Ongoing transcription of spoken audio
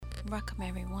Welcome,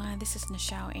 everyone. This is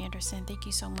Nichelle Anderson. Thank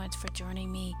you so much for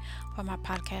joining me for my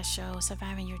podcast show,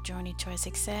 Surviving Your Journey Towards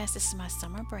Success. This is my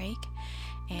summer break,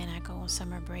 and I go on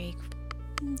summer break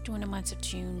during the months of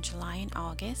June, July, and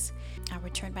August. I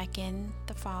return back in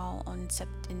the fall in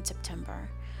September.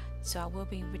 So I will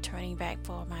be returning back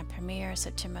for my premiere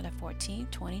September the 14th,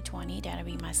 2020. That'll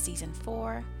be my season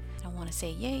 4. I want to say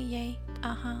yay, yay,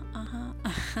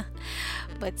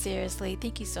 but seriously,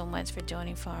 thank you so much for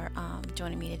joining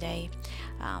me today.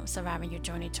 Surviving Your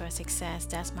Journey Towards Success.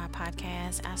 That's my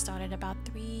podcast. I started about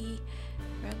we're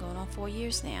going on 4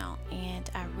 years now, and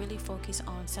I really focus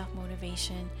on self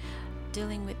motivation,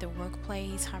 dealing with the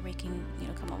workplace, how we can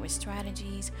come up with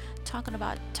strategies, talking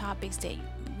about topics that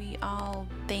we all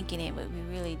thinking it, but we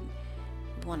really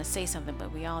want to say something,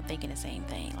 but we all thinking the same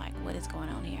thing. Like, what is going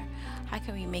on here? How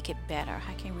can we make it better?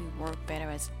 How can we work better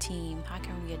as a team? How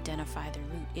can we identify the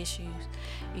root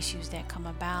issues that come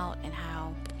about, and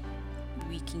how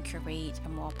we can create a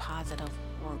more positive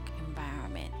work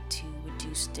environment to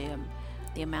reduce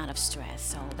the amount of stress.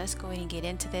 So let's go ahead and get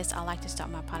into this. I like to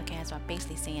start my podcast by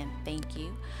basically saying thank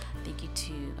you. Thank you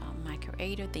to my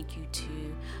creator. Thank you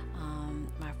to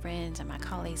my friends and my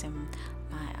colleagues and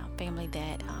my family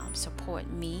that support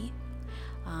me.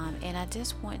 And I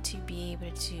just want to be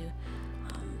able to,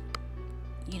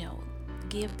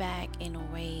 give back in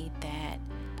a way that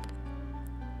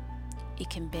it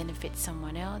can benefit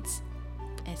someone else,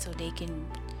 and so they can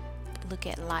look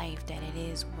at life that it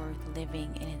is worth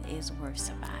living and it is worth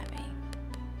surviving.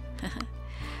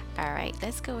 All right,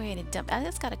 let's go ahead and dump. I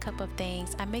just got a couple of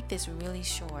things. I make this really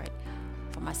short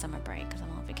for my summer break because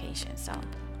I'm on vacation, so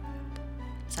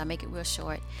I make it real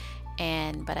short,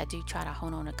 but I do try to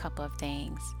hone on a couple of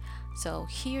things. So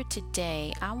here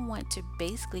today, I want to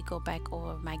basically go back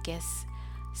over my guest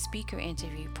speaker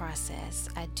interview process.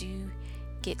 I do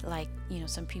get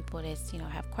some people that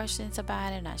have questions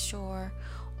about it, not sure,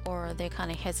 or they're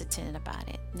kind of hesitant about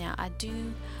it. Now I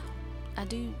do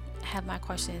have my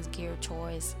questions geared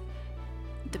towards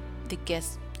the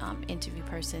guest interview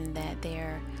person, that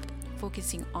they're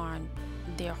focusing on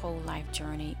their whole life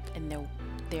journey and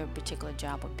their particular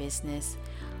job or business,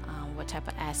 what type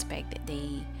of aspect that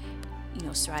they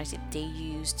strategy that they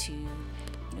use to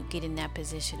get in that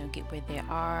position or get where they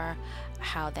are,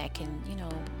 how that can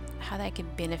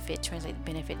translate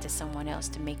benefit to someone else,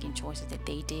 to making choices that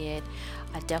they did.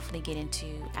 I definitely get into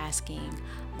asking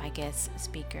my guest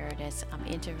speaker that's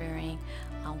interviewing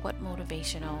what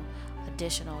motivational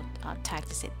additional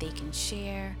tactics that they can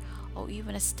share, or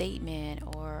even a statement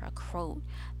or a quote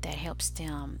that helps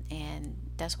them. And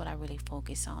that's what I really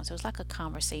focus on. So it's like a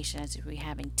conversation as if we're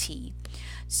having tea.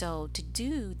 So to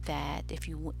do that, if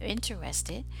you're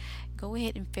interested, go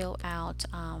ahead and fill out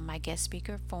my guest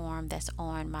speaker form that's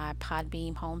on my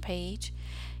Podbeam homepage.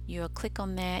 You'll click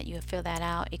on that, you'll fill that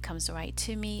out, it comes right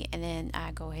to me, and then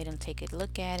I go ahead and take a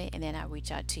look at it, and then I reach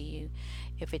out to you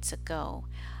if it's a go.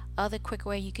 Other quick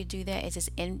way you could do that is just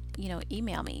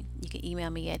email me. You can email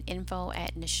me at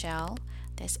info@Nichelle,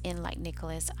 that's N like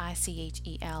Nicholas,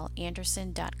 ICHEL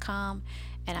Anderson.com,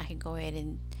 and I can go ahead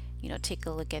and take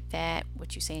a look at that.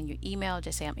 What you say in your email,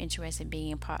 just say I'm interested in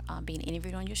being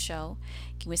interviewed on your show.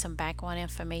 Give me some background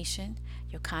information,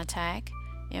 your contact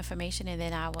information, and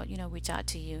then I will reach out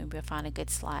to you, and we'll find a good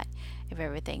slot if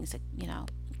everything's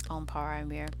on par and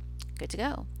we're good to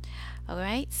go. All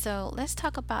right, so let's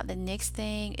talk about the next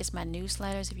thing is my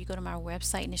newsletters. If you go to my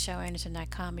website,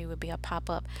 NichelleAnderson.com, it will be a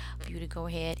pop-up for you to go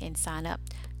ahead and sign up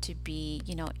to be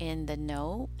in the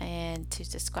know, and to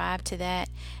subscribe to that.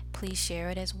 Please share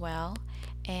it as well,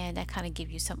 and that kind of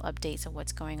give you some updates of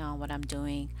what's going on, what I'm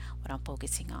doing, what I'm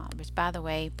focusing on. Which, by the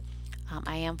way,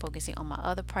 I am focusing on my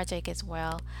other project as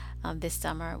well this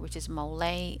summer, which is Mole.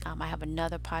 I have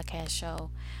another podcast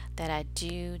show that I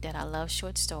do that I love,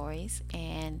 short stories,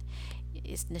 and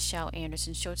it's Nichelle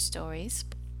Anderson Short Stories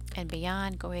and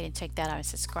Beyond. Go ahead and check that out and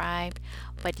subscribe.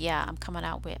 But yeah, I'm coming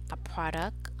out with a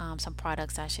product, some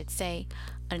products I should say,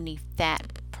 underneath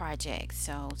that project.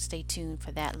 So stay tuned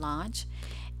for that launch.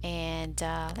 And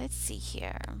let's see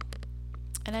here.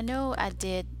 And I know I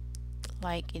did,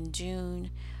 like in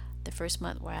June, the first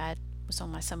month where I was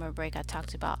on my summer break, I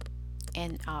talked about,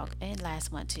 and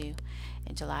last month too,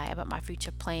 in July, about my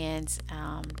future plans,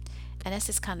 and that's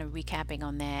just kind of recapping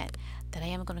on that I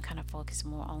am going to kind of focus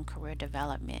more on career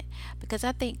development, because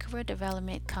I think career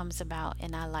development comes about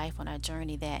in our life, on our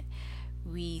journey, that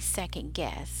we second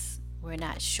guess. We're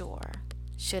not sure,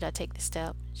 should I take the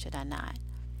step, should I not?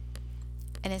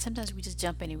 And then sometimes we just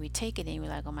jump in and we take it, and we're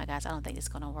like, oh my gosh, I don't think it's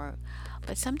going to work.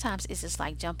 But sometimes it's just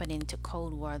like jumping into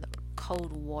cold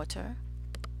water,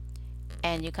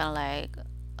 and you're kind of like,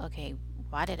 okay,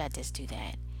 why did I just do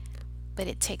that? but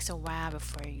it takes a while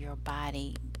before your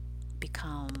body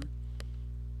become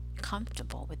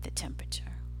comfortable with the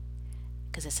temperature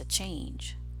because it's a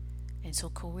change. And so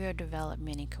career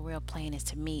development and career planning is,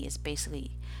 to me, is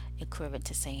basically equivalent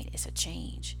to saying it's a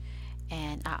change.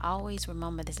 And I always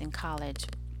remember this in college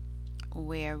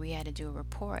where we had to do a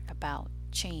report about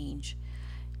change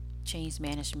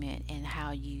management, and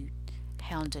how you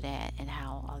handle that, and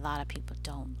how a lot of people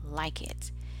don't like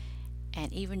it.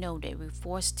 And even though that we're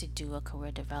forced to do a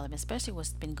career development, especially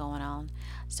what's been going on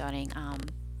starting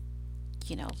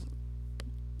you know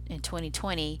in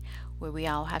 2020, where we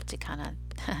all have to kind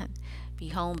of be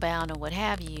homebound or what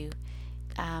have you,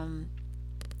 um,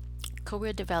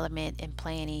 career development and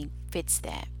planning fits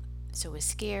that. So it's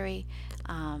scary,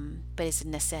 but it's a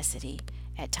necessity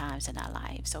at times in our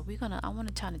lives. So I want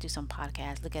to try to do some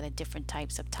podcasts, look at a different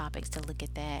types of topics to look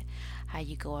at that, how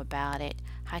you go about it,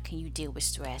 how can you deal with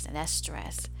stress, and that's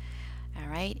stress. All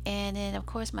right, and then of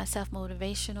course my self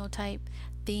motivational type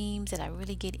themes that I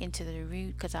really get into the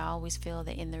root, because I always feel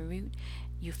that in the root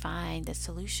you find the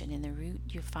solution. In the root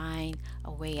you find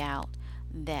a way out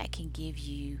that can give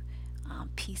you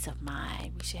peace of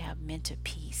mind. We should have mental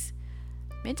peace.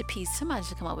 Mental peace. Somebody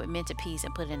should come up with mental peace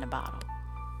and put it in a bottle.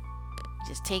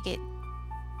 Just take it,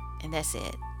 and that's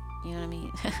it. You know what I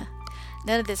mean?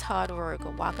 None of this hard work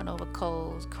or walking over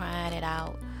coals, crying it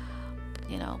out,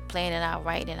 playing it out,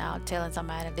 writing it out, telling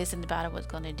somebody, listen about it, what's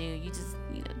going to do. You just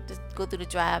go through the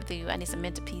drive-through. I need some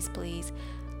mental peace, please.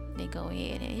 They go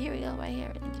ahead, and here we go, right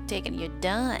here. And you're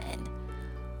done.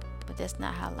 But that's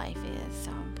not how life is.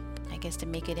 So I guess to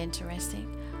make it interesting,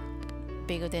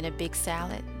 bigger than a big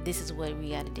salad, this is what we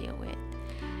got to deal with.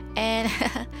 And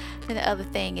then the other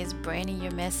thing is branding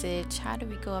your message. How do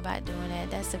we go about doing that?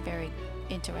 That's a very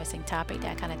interesting topic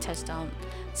that I kind of touched on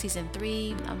season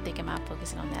 3. I'm thinking about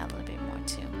focusing on that a little bit more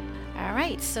too. All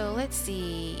right, so let's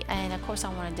see. And of course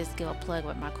I want to just give a plug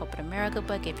with my Corporate America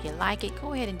book. If you like it,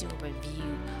 go ahead and do a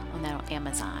review on that on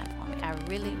Amazon for me. I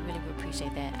really would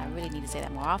appreciate that. I really need to say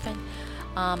that more often.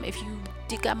 If you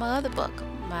did got my other book,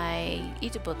 my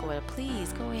ebook or whatever,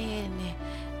 please go ahead and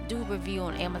do a review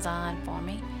on Amazon for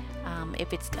me. I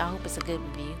hope it's a good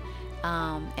review,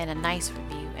 and a nice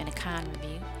review and a kind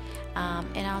review.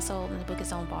 And also the book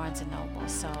is on Barnes and Noble.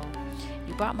 So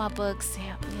you bought my books,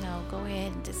 go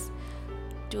ahead and just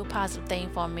do a positive thing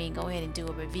for me. Go ahead and do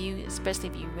a review, especially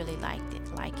if you really like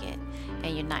it,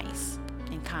 and you're nice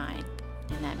and kind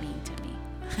and not mean to me.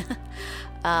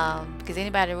 Because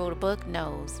anybody that wrote a book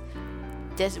knows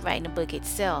just writing the book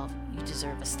itself, you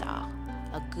deserve a star,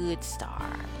 a good star.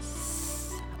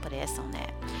 I'll put an S on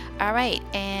that. All right,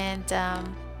 and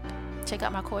check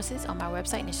out my courses on my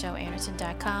website,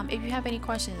 NichelleAnderson.com. If you have any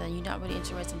questions and you're not really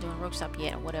interested in doing a workshop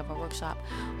yet, or whatever, workshop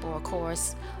or a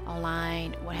course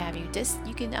online, what have you,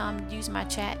 you can use my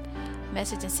chat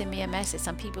message and send me a message.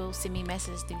 Some people send me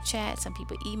messages through chat. Some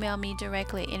people email me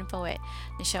directly at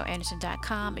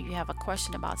info@NichelleAnderson.com. If you have a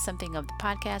question about something of the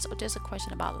podcast, or just a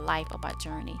question about life, about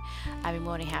journey, I'd be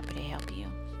more than happy to help you.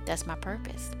 That's my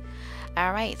purpose.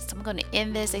 All right, so I'm going to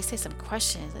end this. They say some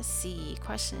questions. Let's see.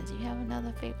 Questions. Do you have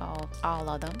another favorite? Oh, all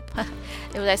of them.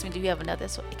 It was asking me, do you have another?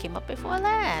 So it came up before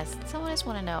last. Someone just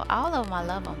want to know. All of them, I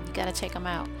love them. You got to check them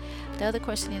out. The other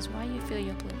question is, why you feel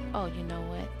your blue? Oh, you know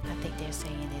what? I think they're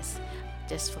saying this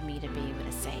just for me to be able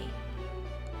to say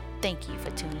thank you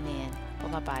for tuning in for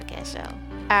my podcast show.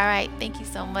 All right, thank you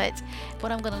so much.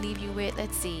 What I'm going to leave you with,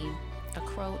 let's see. A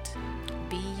quote,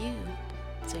 be you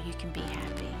so you can be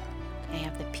happy and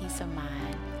have the peace of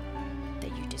mind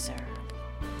that you deserve.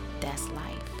 That's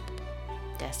life.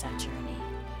 That's our journey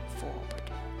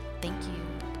forward. Thank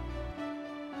you.